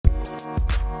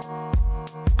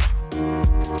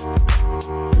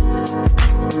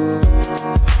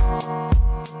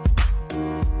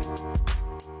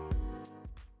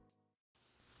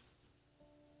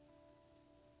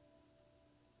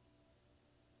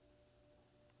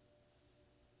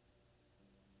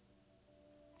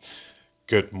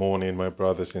Good morning, my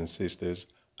brothers and sisters.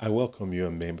 I welcome you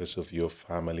and members of your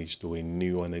families to a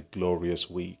new and a glorious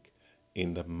week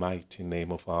in the mighty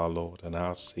name of our Lord and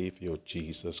our Savior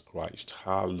Jesus Christ.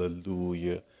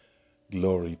 Hallelujah.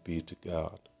 Glory be to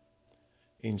God.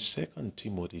 In Second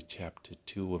Timothy chapter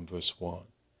 2 and verse 1,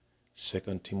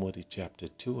 2 Timothy chapter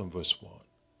 2 and verse 1,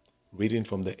 reading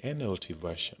from the NLT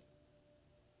version,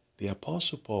 the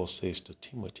Apostle Paul says to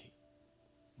Timothy,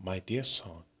 "My dear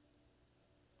son,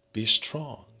 be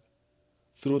strong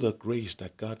through the grace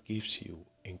that God gives you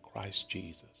in Christ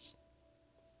Jesus."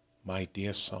 My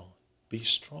dear son, be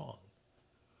strong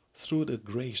through the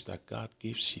grace that God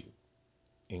gives you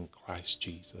in Christ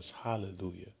Jesus.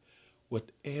 Hallelujah.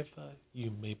 Whatever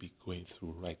you may be going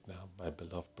through right now, my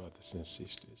beloved brothers and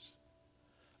sisters,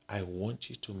 I want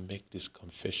you to make this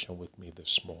confession with me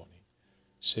this morning.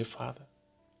 Say, Father,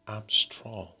 I'm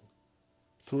strong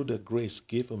through the grace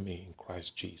given me in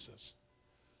Christ Jesus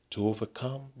to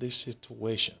overcome this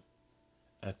situation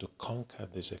and to conquer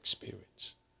this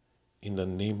experience. In the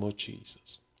name of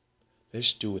Jesus.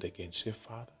 Let's do it again. Say,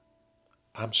 Father,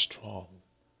 I'm strong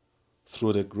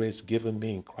through the grace given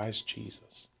me in Christ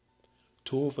Jesus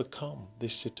to overcome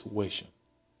this situation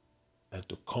and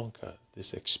to conquer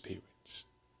this experience.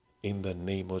 In the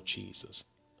name of Jesus.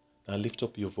 Now lift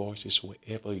up your voices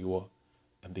wherever you are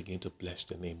and begin to bless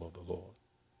the name of the Lord.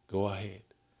 Go ahead.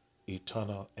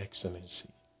 Eternal excellency,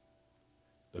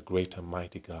 the great and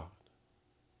mighty God,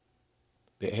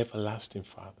 the everlasting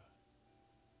Father,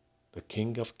 the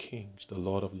King of kings, the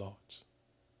Lord of lords.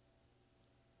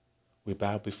 We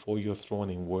bow before your throne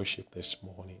in worship this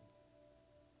morning.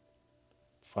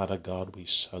 Father God, we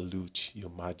salute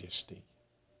your majesty.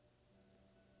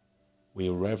 We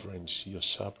reverence your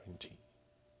sovereignty.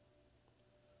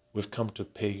 We've come to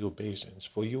pay your obeisance,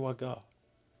 for you are God,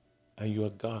 and you are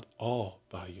God all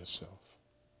by yourself.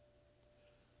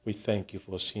 We thank you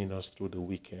for seeing us through the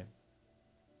weekend.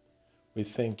 We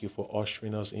thank you for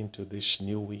ushering us into this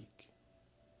new week.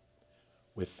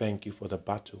 We thank you for the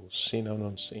battles, seen and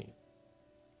unseen,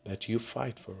 that you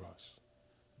fight for us,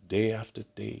 day after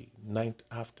day, night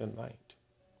after night,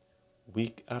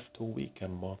 week after week,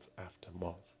 and month after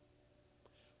month.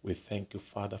 We thank you,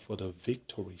 Father, for the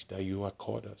victories that you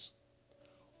accord us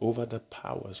over the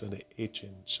powers and the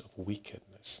agents of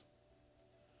wickedness.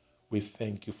 We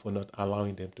thank you for not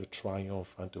allowing them to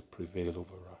triumph and to prevail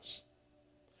over us.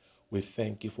 We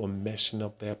thank you for messing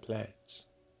up their plans,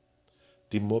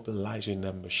 demobilizing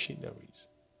their machineries,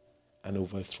 and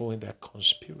overthrowing their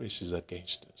conspiracies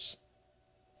against us.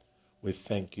 We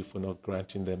thank you for not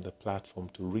granting them the platform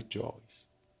to rejoice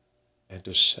and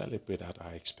to celebrate at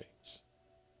our expense.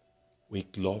 We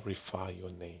glorify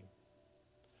your name.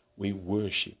 We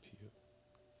worship you.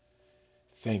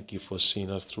 Thank you for seeing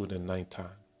us through the night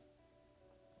time.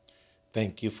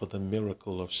 Thank you for the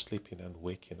miracle of sleeping and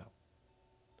waking up.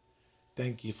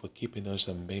 Thank you for keeping us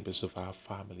and members of our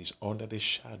families under the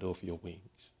shadow of your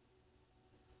wings.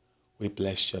 We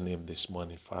bless your name this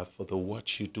morning, Father, for the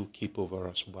watch you do keep over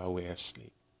us while we are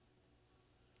asleep.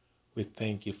 We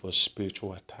thank you for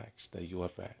spiritual attacks that you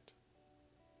have had.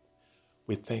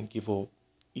 We thank you for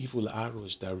evil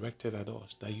arrows directed at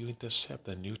us that you intercept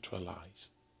and neutralize.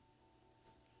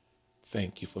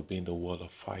 Thank you for being the wall of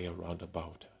fire round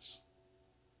about us.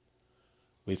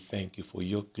 We thank you for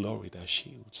your glory that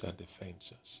shields and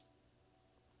defends us.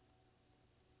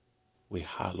 We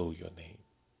hallow your name.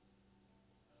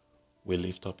 We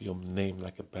lift up your name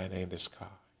like a banner in the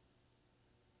sky.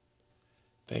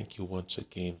 Thank you once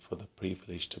again for the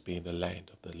privilege to be in the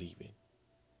land of the living.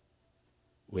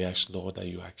 We ask, Lord, that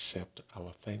you accept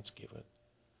our thanksgiving,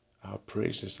 our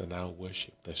praises, and our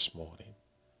worship this morning.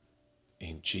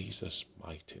 In Jesus'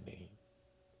 mighty name.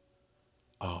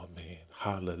 Amen.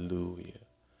 Hallelujah.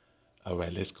 All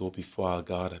right, let's go before our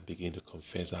God and begin to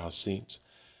confess our sins.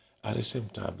 At the same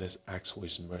time, let's ask for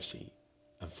his mercy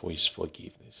and for his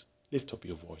forgiveness. Lift up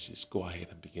your voices. Go ahead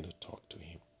and begin to talk to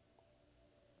him.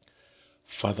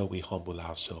 Father, we humble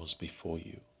ourselves before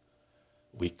you.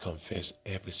 We confess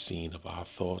every sin of our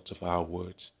thoughts, of our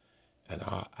words, and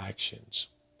our actions.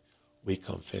 We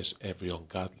confess every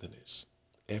ungodliness,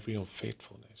 every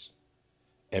unfaithfulness,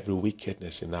 every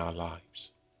wickedness in our lives,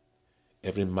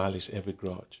 every malice, every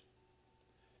grudge,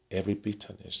 every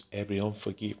bitterness, every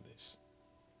unforgiveness,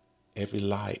 every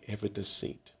lie, every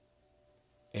deceit,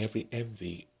 every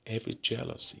envy, every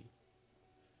jealousy,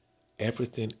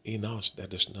 everything in us that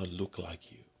does not look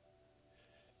like you,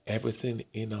 everything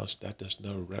in us that does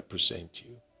not represent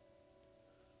you.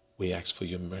 We ask for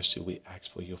your mercy. We ask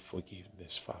for your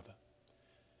forgiveness, Father,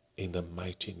 in the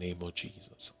mighty name of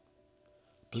Jesus.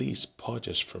 Please purge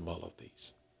us from all of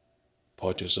these.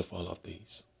 Purge us of all of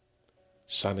these.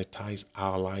 sanitize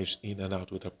our lives in and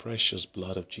out with the precious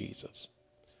blood of Jesus.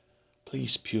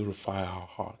 Please purify our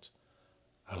heart,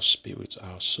 our spirits,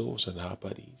 our souls, and our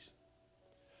bodies.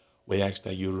 We ask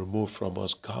that you remove from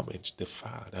us garments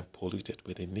defiled and polluted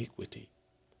with iniquity,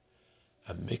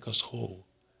 and make us whole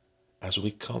as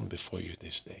we come before you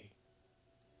this day.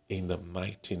 In the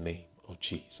mighty name of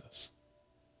Jesus.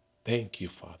 Thank you,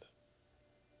 Father.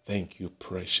 Thank you,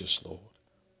 precious Lord.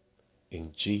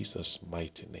 In Jesus'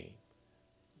 mighty name,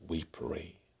 we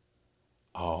pray.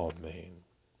 Amen.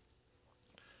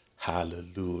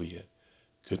 Hallelujah.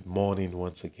 Good morning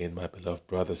once again, my beloved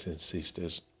brothers and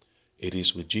sisters. It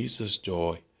is with Jesus'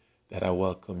 joy that I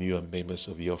welcome you and members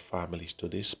of your families to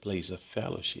this place of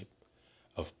fellowship,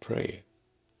 of prayer,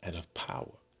 and of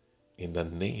power in the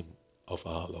name of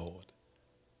our Lord.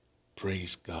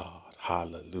 Praise God.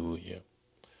 Hallelujah.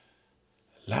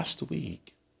 Last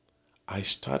week, I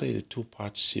started a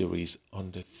two-part series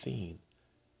on the theme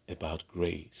about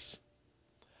grace.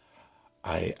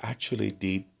 I actually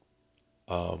did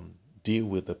deal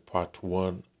with the part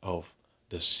one of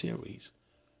the series,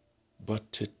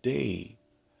 but today,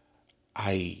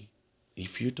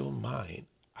 if you don't mind,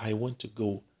 I want to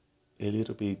go a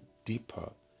little bit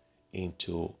deeper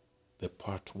into the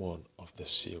part one of the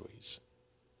series.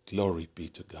 Glory be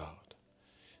to God.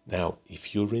 Now,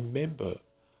 if you remember,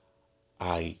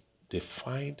 I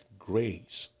defined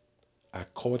grace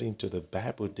according to the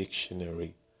Bible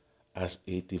dictionary as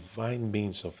a divine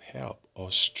means of help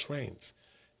or strength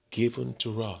given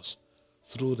to us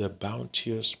through the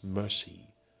bounteous mercy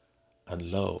and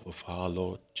love of our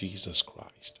Lord Jesus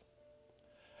Christ.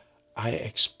 I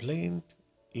explained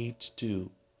it to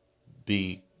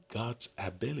be God's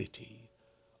ability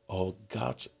or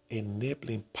God's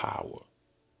enabling power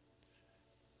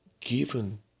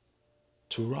given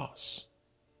to us.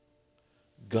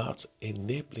 God's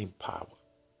enabling power.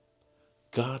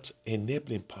 God's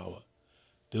enabling power.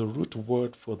 The root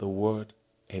word for the word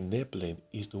enabling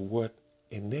is the word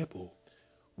enable,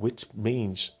 which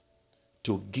means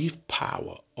to give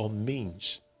power or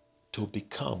means to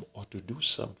become or to do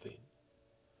something.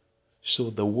 So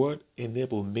the word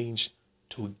enable means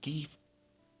to give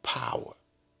power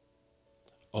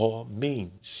or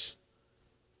means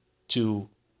to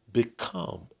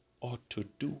become or to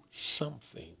do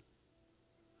something.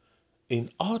 In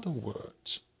other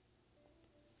words,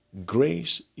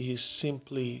 grace is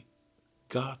simply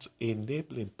God's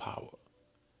enabling power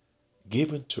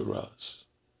given to us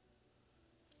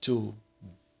to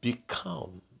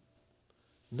become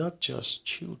not just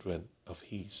children of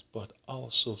His, but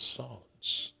also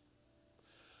sons.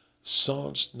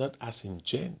 Sons not as in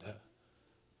gender,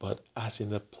 but as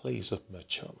in a place of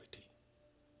maturity.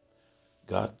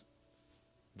 God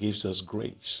gives us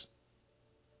grace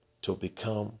to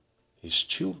become His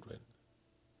children,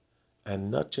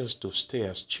 and not just to stay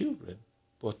as children,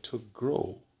 but to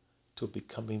grow to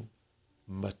becoming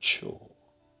mature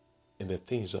in the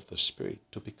things of the Spirit,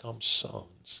 to become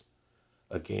sons.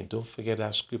 Again, don't forget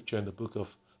that scripture in the book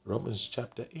of Romans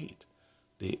chapter 8.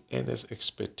 The earnest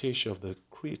expectation of the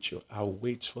creature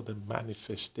awaits for the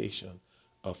manifestation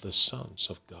of the sons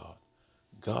of God.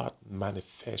 God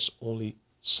manifests only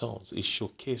sons. It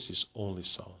showcases only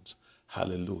sons.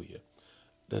 Hallelujah.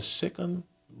 The second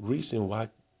reason why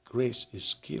grace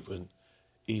is given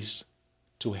is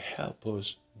to help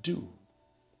us do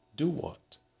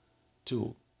what?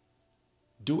 To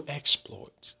do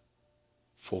exploits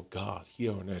for God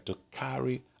here on earth, to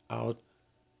carry out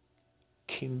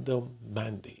kingdom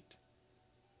mandate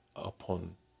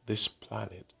upon this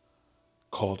planet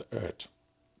called Earth.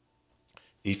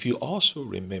 If you also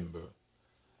remember,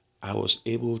 I was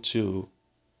able to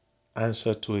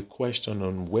answer to a question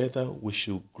on whether we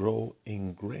should grow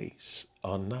in grace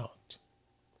or not.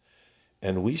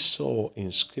 And we saw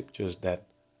in scriptures that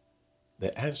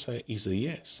the answer is a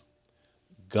yes.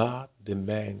 God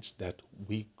demands that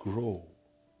we grow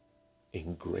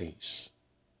in grace.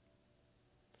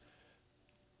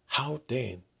 How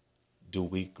then do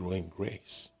we grow in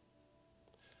grace?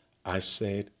 I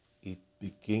said it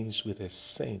begins with a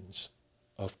sense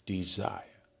of desire.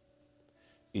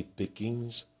 It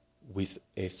begins with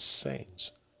a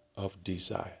sense of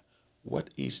desire. What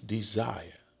is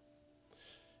desire?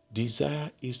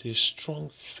 Desire is a strong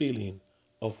feeling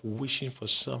of wishing for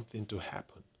something to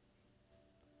happen.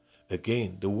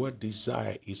 Again, the word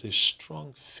desire is a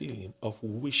strong feeling of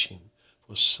wishing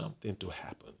for something to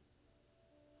happen.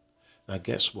 Now,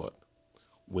 guess what?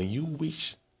 When you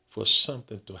wish for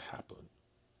something to happen,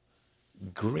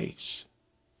 grace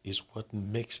is what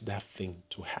makes that thing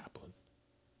to happen.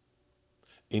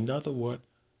 In other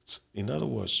words,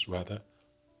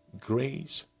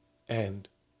 grace and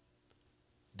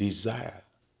desire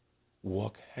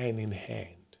walk hand in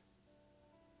hand.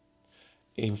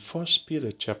 In 1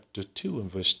 Peter chapter 2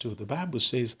 and verse 2, the Bible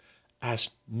says,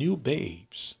 as new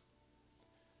babes,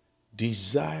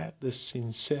 desire the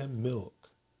sincere milk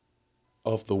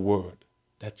of the word,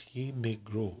 that ye may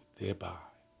grow thereby.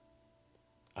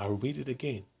 I'll read it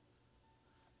again.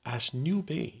 As new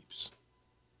babes,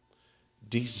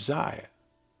 desire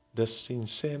the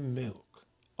sincere milk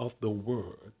of the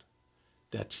word,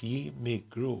 that ye may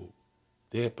grow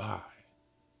thereby.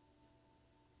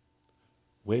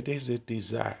 Where there's a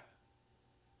desire,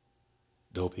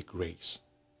 there'll be grace.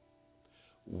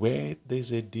 Where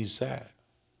there's a desire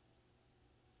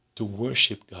to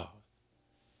worship God,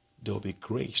 there'll be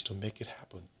grace to make it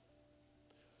happen.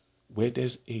 Where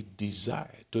there's a desire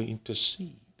to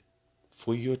intercede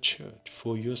for your church,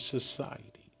 for your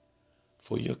society,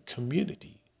 for your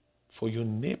community, for your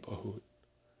neighborhood,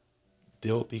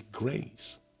 there'll be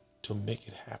grace to make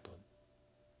it happen.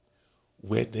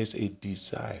 Where there's a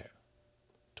desire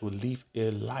to live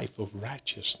a life of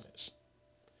righteousness,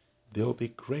 there'll be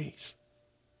grace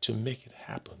to make it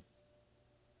happen.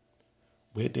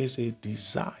 Where there's a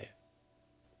desire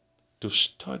to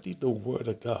study the Word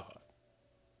of God,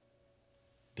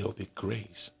 there'll be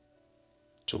grace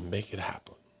to make it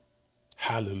happen.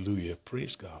 Hallelujah.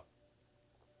 Praise God.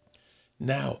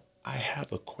 Now, I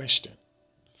have a question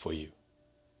for you.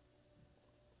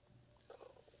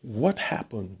 What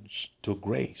happens to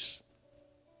grace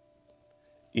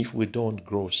if we don't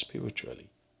grow spiritually?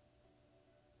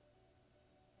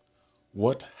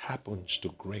 What happens to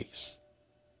grace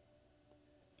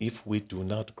if we do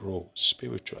not grow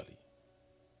spiritually?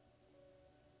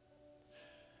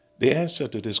 The answer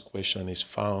to this question is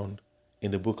found in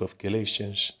the book of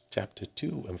Galatians chapter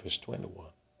 2 and verse 21.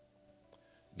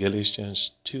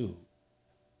 Galatians 2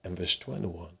 and verse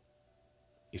 21.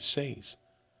 It says,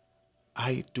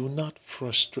 I do not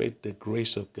frustrate the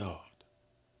grace of God.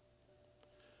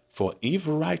 For if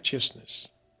righteousness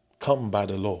come by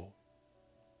the law,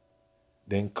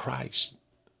 then Christ's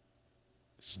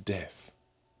death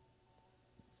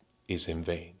is in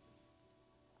vain.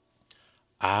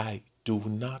 I do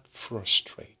not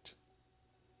frustrate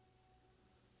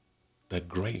the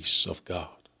grace of God.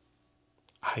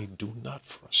 I do not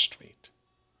frustrate.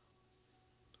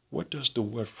 What does the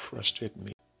word frustrate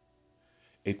mean?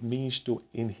 It means to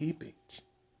inhibit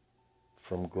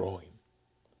from growing.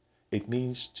 It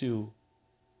means to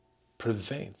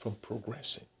prevent from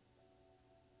progressing.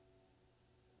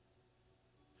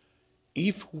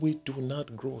 If we do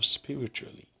not grow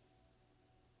spiritually,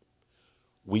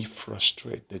 we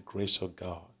frustrate the grace of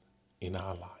God in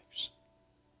our lives.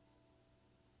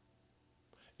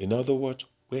 In other words,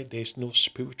 where there's no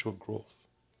spiritual growth,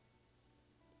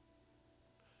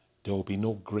 there will be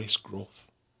no grace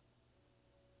growth.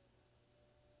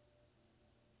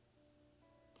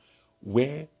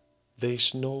 Where there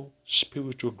is no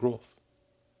spiritual growth,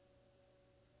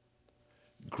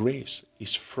 grace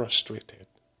is frustrated.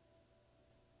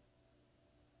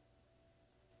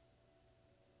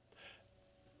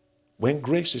 When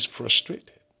grace is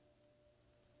frustrated,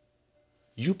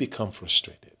 you become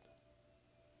frustrated.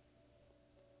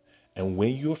 And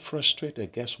when you're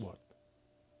frustrated, guess what?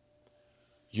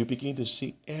 You begin to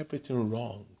see everything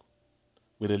wrong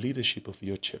with the leadership of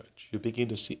your church. You begin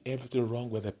to see everything wrong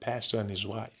with the pastor and his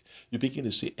wife. You begin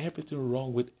to see everything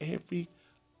wrong with every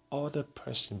other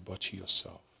person but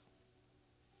yourself.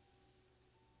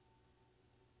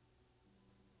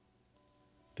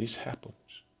 This happens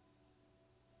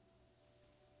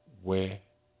where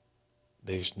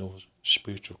there is no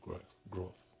spiritual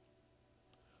growth,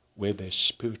 where there's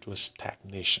spiritual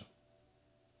stagnation.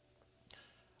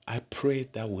 I pray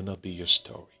that will not be your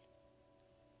story.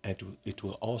 And it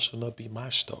will also not be my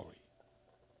story.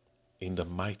 In the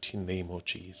mighty name of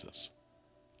Jesus.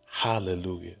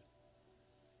 Hallelujah.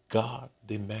 God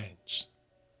demands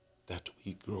that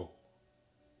we grow.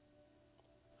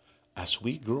 As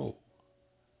we grow,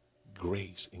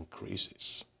 grace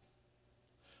increases.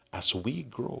 As we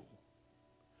grow,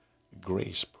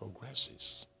 grace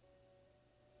progresses.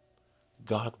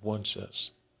 God wants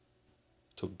us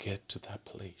to get to that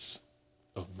place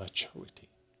of maturity.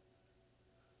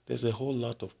 There's a whole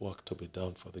lot of work to be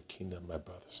done for the kingdom, my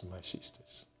brothers and my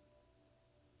sisters.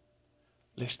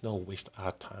 Let's not waste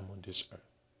our time on this earth.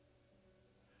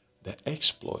 The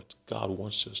exploit God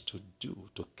wants us to do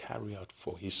to carry out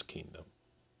for his kingdom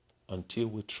until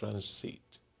we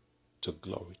transit to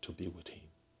glory to be with him.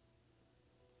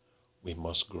 We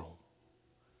must grow.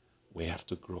 We have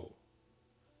to grow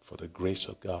for the grace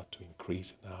of God to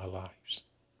increase in our lives.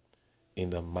 In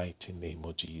the mighty name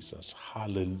of Jesus.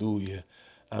 Hallelujah.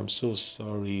 I'm so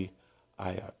sorry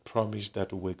I promised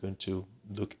that we're going to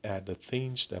look at the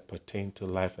things that pertain to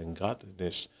life and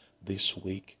godliness this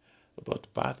week. But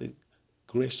by the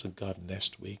grace of God,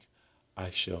 next week, I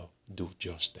shall do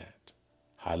just that.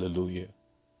 Hallelujah.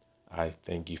 I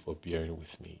thank you for bearing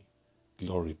with me.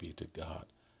 Glory be to God.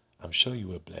 I'm sure you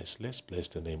were blessed. Let's bless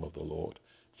the name of the Lord.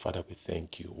 Father, we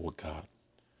thank you, oh God,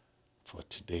 for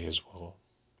today as well.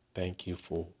 Thank you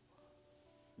for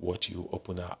what you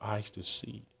open our eyes to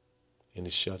see in the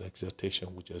short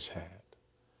exhortation we just had.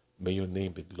 May your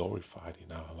name be glorified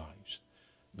in our lives.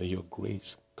 May your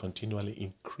grace continually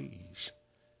increase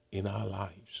in our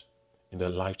lives, in the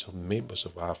lives of members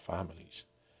of our families,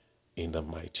 in the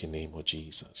mighty name of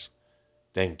Jesus.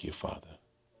 Thank you, Father.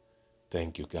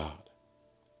 Thank you, God.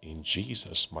 In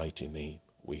Jesus' mighty name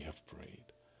we have prayed.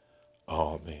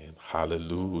 Amen.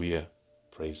 Hallelujah.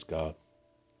 Praise God.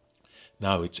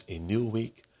 Now it's a new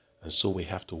week, and so we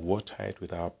have to water it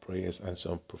with our prayers and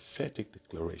some prophetic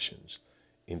declarations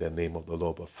in the name of the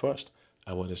Lord. But first,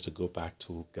 I want us to go back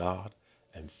to God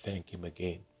and thank Him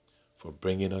again for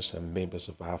bringing us and members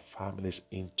of our families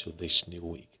into this new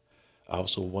week. I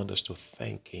also want us to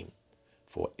thank Him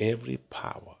for every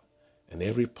power and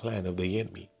every plan of the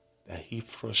enemy that He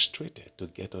frustrated to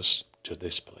get us to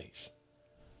this place.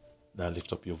 Now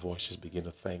lift up your voices, begin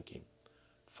to thank Him.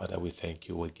 Father, we thank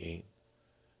you again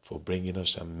for bringing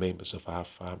us and members of our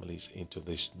families into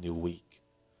this new week.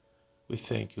 We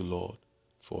thank you, Lord,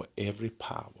 for every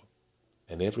power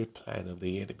and every plan of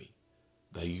the enemy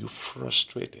that you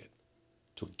frustrated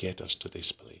to get us to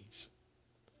this place.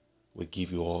 We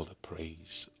give you all the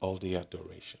praise, all the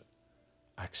adoration.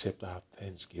 Accept our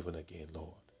thanksgiving again, Lord.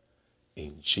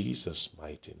 In Jesus'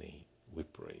 mighty name we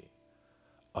pray.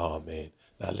 Amen.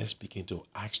 Now let's begin to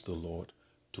ask the Lord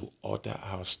to order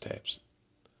our steps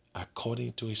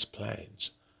according to His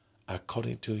plans,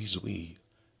 according to His will,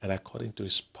 and according to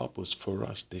His purpose for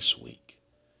us this week.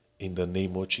 In the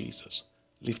name of Jesus,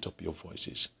 lift up your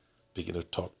voices. Begin to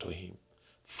talk to Him.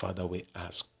 Father, we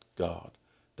ask God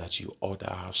that you order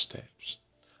our steps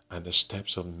and the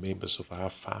steps of members of our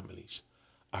families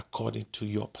according to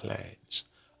your plans,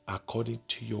 according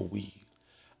to your will,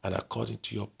 and according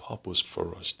to your purpose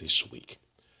for us this week.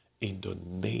 In the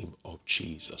name of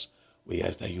Jesus, we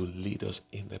ask that you lead us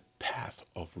in the path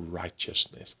of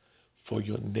righteousness for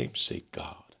your name's sake,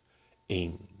 God.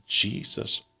 In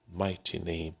Jesus' mighty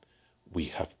name, we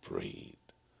have prayed.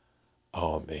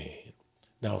 Amen.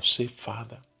 Now say,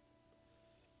 Father,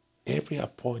 every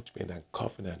appointment and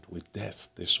covenant with death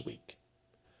this week,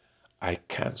 I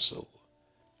cancel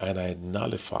and I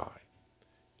nullify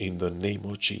in the name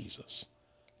of Jesus.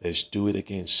 Let's do it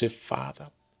again. Say, Father,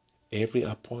 every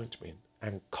appointment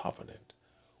and covenant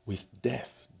with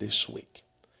death this week,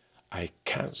 I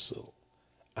cancel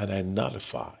and I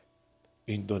nullify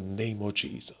in the name of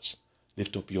Jesus.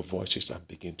 Lift up your voices and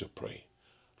begin to pray.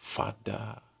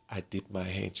 Father, I dip my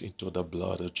hands into the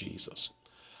blood of Jesus.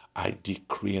 I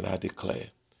decree and I declare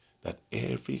that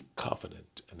every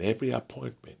covenant and every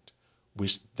appointment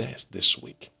with death this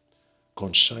week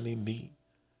concerning me,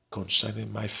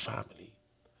 concerning my family,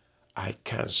 I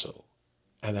cancel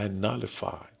and I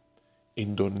nullify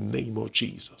in the name of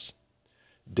Jesus.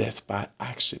 Death by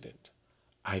accident,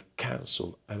 I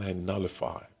cancel and I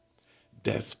nullify.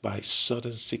 Death by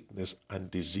sudden sickness and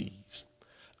disease,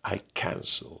 I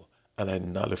cancel and I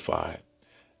nullify.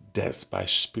 Death by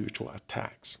spiritual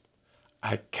attacks,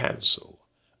 I cancel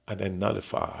and I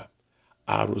nullify.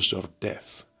 Arrows of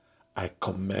death, I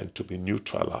command to be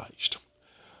neutralized.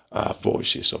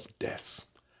 Voices of death,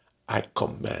 I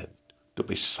command to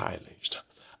be silenced.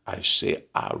 I say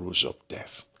arrows of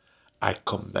death, I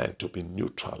command to be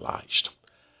neutralized.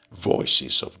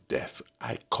 Voices of death,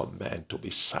 I command to be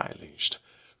silenced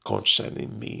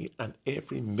concerning me and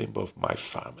every member of my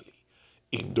family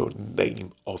in the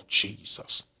name of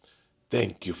Jesus.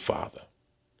 Thank you, Father.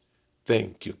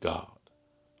 Thank you, God.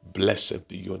 Blessed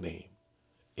be your name.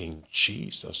 In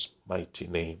Jesus' mighty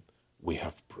name, we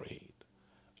have prayed.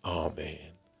 Amen.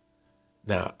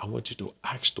 Now, I want you to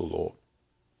ask the Lord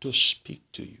to speak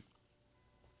to you,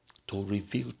 to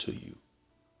reveal to you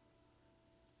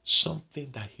something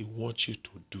that He wants you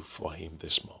to do for Him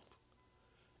this month.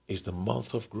 It's the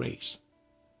month of grace.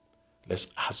 Let's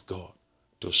ask God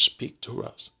to speak to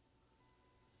us,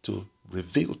 to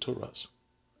reveal to us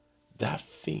that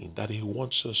thing that He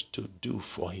wants us to do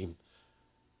for Him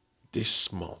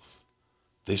this month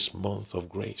of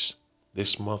grace,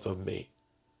 this month of May,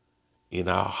 in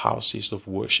our houses of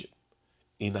worship,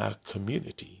 in our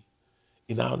community,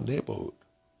 in our neighborhood.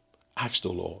 Ask the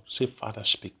Lord, say, Father,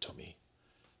 speak to me.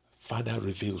 Father,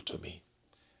 reveal to me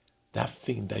that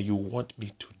thing that you want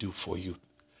me to do for you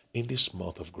in this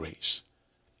month of grace,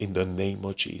 in the name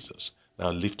of Jesus. Now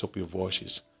lift up your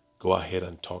voices. Go ahead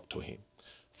and talk to him.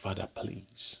 Father,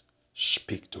 please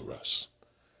speak to us.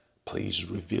 Please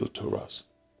reveal to us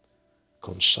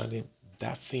concerning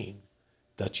that thing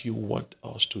that you want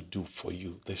us to do for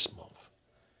you this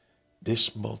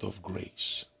month of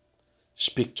grace.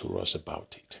 Speak to us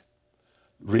about it.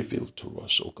 Reveal to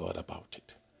us, oh God, about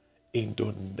it. In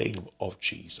the name of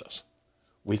Jesus,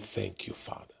 we thank you,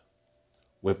 Father.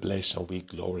 We bless and we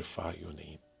glorify your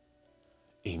name.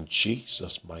 In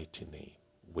Jesus' mighty name,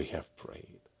 we have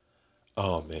prayed.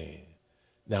 Amen.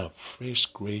 Now, fresh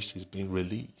grace is being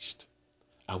released.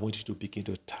 I want you to begin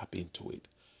to tap into it.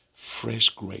 Fresh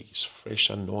grace, fresh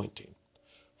anointing,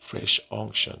 fresh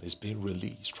unction is being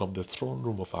released from the throne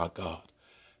room of our God.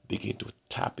 Begin to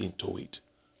tap into it,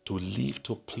 to live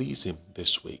to please him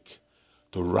this week,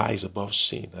 to rise above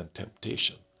sin and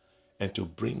temptation, and to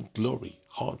bring glory,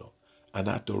 honor, and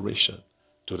adoration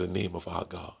to the name of our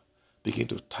God. Begin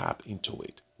to tap into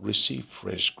it. Receive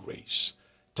fresh grace.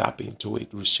 Tap into it.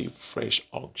 Receive fresh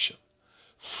unction,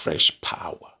 fresh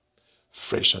power,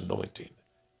 fresh anointing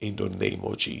in the name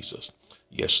of Jesus.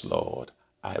 Yes, Lord,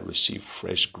 I receive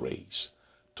fresh grace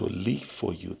to live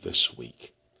for you this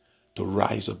week, to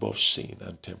rise above sin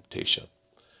and temptation.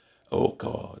 Oh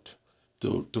God,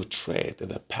 to tread in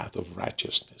the path of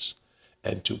righteousness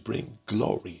and to bring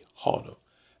glory, honor,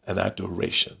 and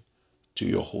adoration to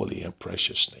your holy and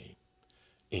precious name.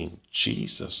 In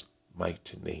Jesus'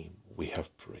 mighty name we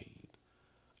have prayed.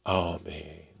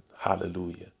 Amen.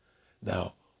 Hallelujah.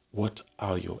 Now, what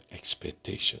are your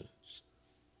expectations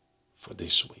for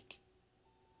this week?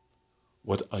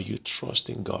 What are you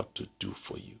trusting God to do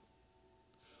for you?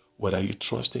 What are you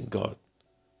trusting God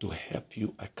to help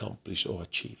you accomplish or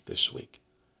achieve this week?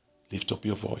 Lift up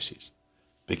your voices.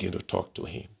 Begin to talk to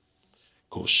him.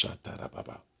 Ko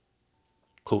shatarababa.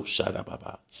 Ko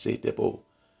sharababa. Setebo.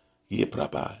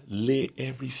 Yebraba. Lay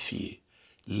every fear.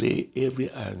 Lay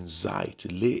every anxiety.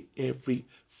 Lay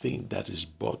everything that is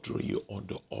bothering you on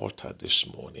the altar this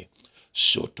morning.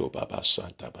 Soto baba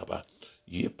santa baba.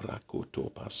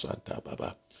 Yeprakoto ba santa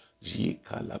baba.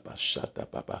 Yikalaba shata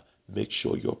baba. Make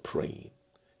sure you're praying.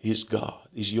 He's God.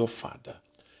 He's your Father.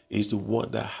 He's the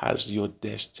one that has your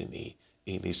destiny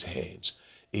in his hands.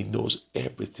 He knows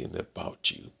everything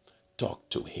about you. Talk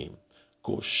to him.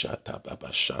 Go shata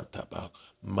baba shanta baba.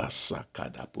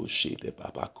 Masakada bushide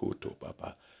baba koto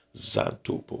baba.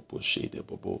 Zanto popo shede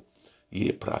bobo.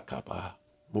 Ye prakaba.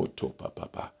 Moto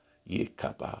baba. Ye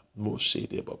kaba.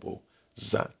 Moshede bobo.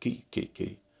 Zaki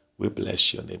keke. We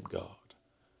bless your name, God.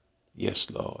 Yes,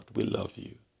 Lord, we love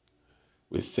you.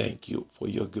 We thank you for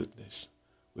your goodness.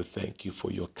 We thank you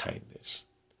for your kindness.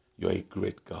 You're a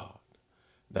great God.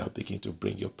 Now begin to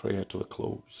bring your prayer to a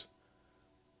close.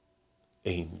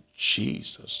 In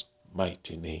Jesus'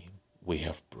 mighty name, we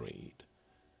have prayed.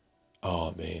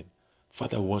 Amen.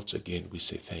 Father, once again, we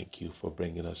say thank you for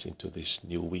bringing us into this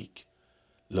new week.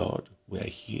 Lord, we are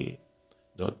here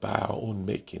not by our own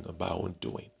making or by our own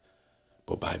doing,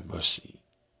 but by mercy.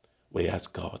 We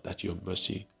ask God that your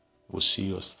mercy will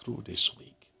see us through this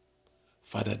week.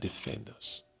 Father, defend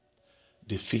us.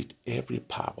 Defeat every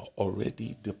power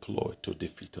already deployed to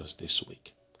defeat us this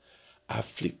week.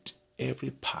 Afflict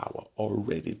every power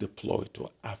already deployed to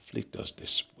afflict us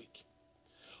this week.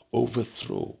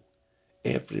 Overthrow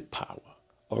every power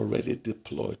already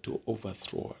deployed to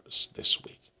overthrow us this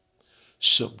week.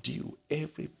 Subdue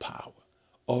every power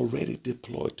already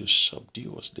deployed to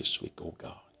subdue us this week, oh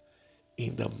God.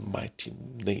 In the mighty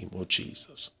name of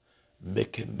Jesus,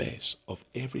 make a mess of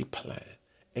every plan,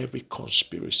 every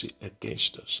conspiracy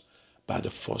against us by the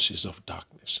forces of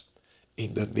darkness.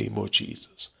 In the name of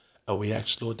Jesus. And we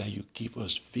ask, Lord, that you give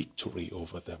us victory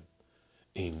over them.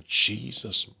 In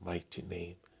Jesus' mighty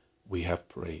name, we have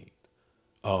prayed.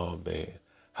 Amen.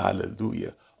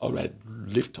 Hallelujah. All right,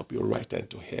 lift up your right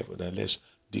hand to heaven and let's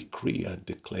decree and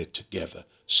declare together.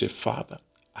 Say, Father,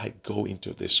 I go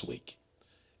into this week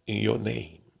in your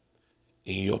name,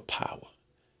 in your power,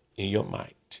 in your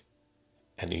might,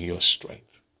 and in your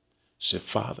strength. Say,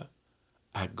 Father,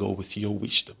 I go with your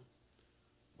wisdom,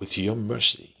 with your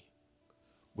mercy,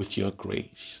 with your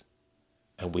grace,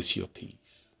 and with your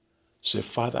peace. Say,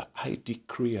 Father, I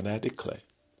decree and I declare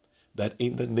that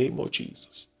in the name of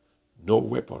Jesus, no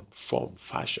weapon formed,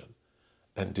 fashioned,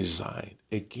 and designed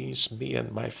against me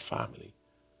and my family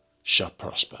shall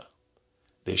prosper.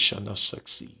 They shall not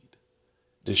succeed.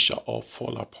 They shall all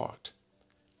fall apart.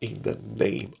 In the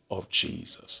name of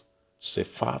Jesus. Say,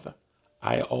 Father,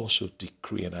 I also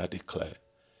decree and I declare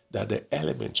that the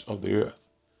elements of the earth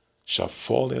shall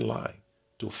fall in line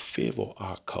to favor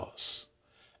our cause,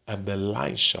 and the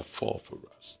line shall fall for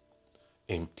us.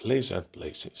 in pleasant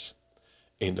places.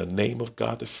 In the name of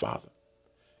God the Father,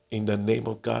 in the name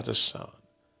of God the Son,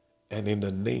 and in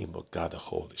the name of God the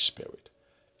Holy Spirit.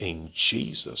 In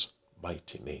Jesus'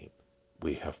 mighty name,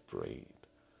 we have prayed.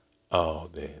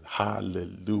 Amen.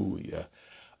 Hallelujah.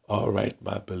 All right,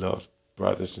 my beloved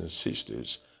brothers and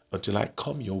sisters, until I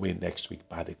come your way next week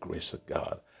by the grace of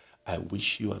God, I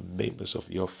wish you and members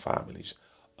of your families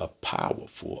a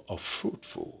powerful, a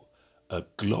fruitful, a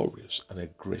glorious, and a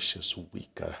gracious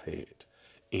week ahead.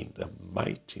 In the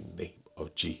mighty name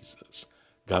of Jesus.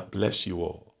 God bless you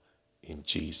all. In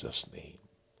Jesus' name.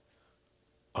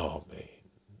 Amen.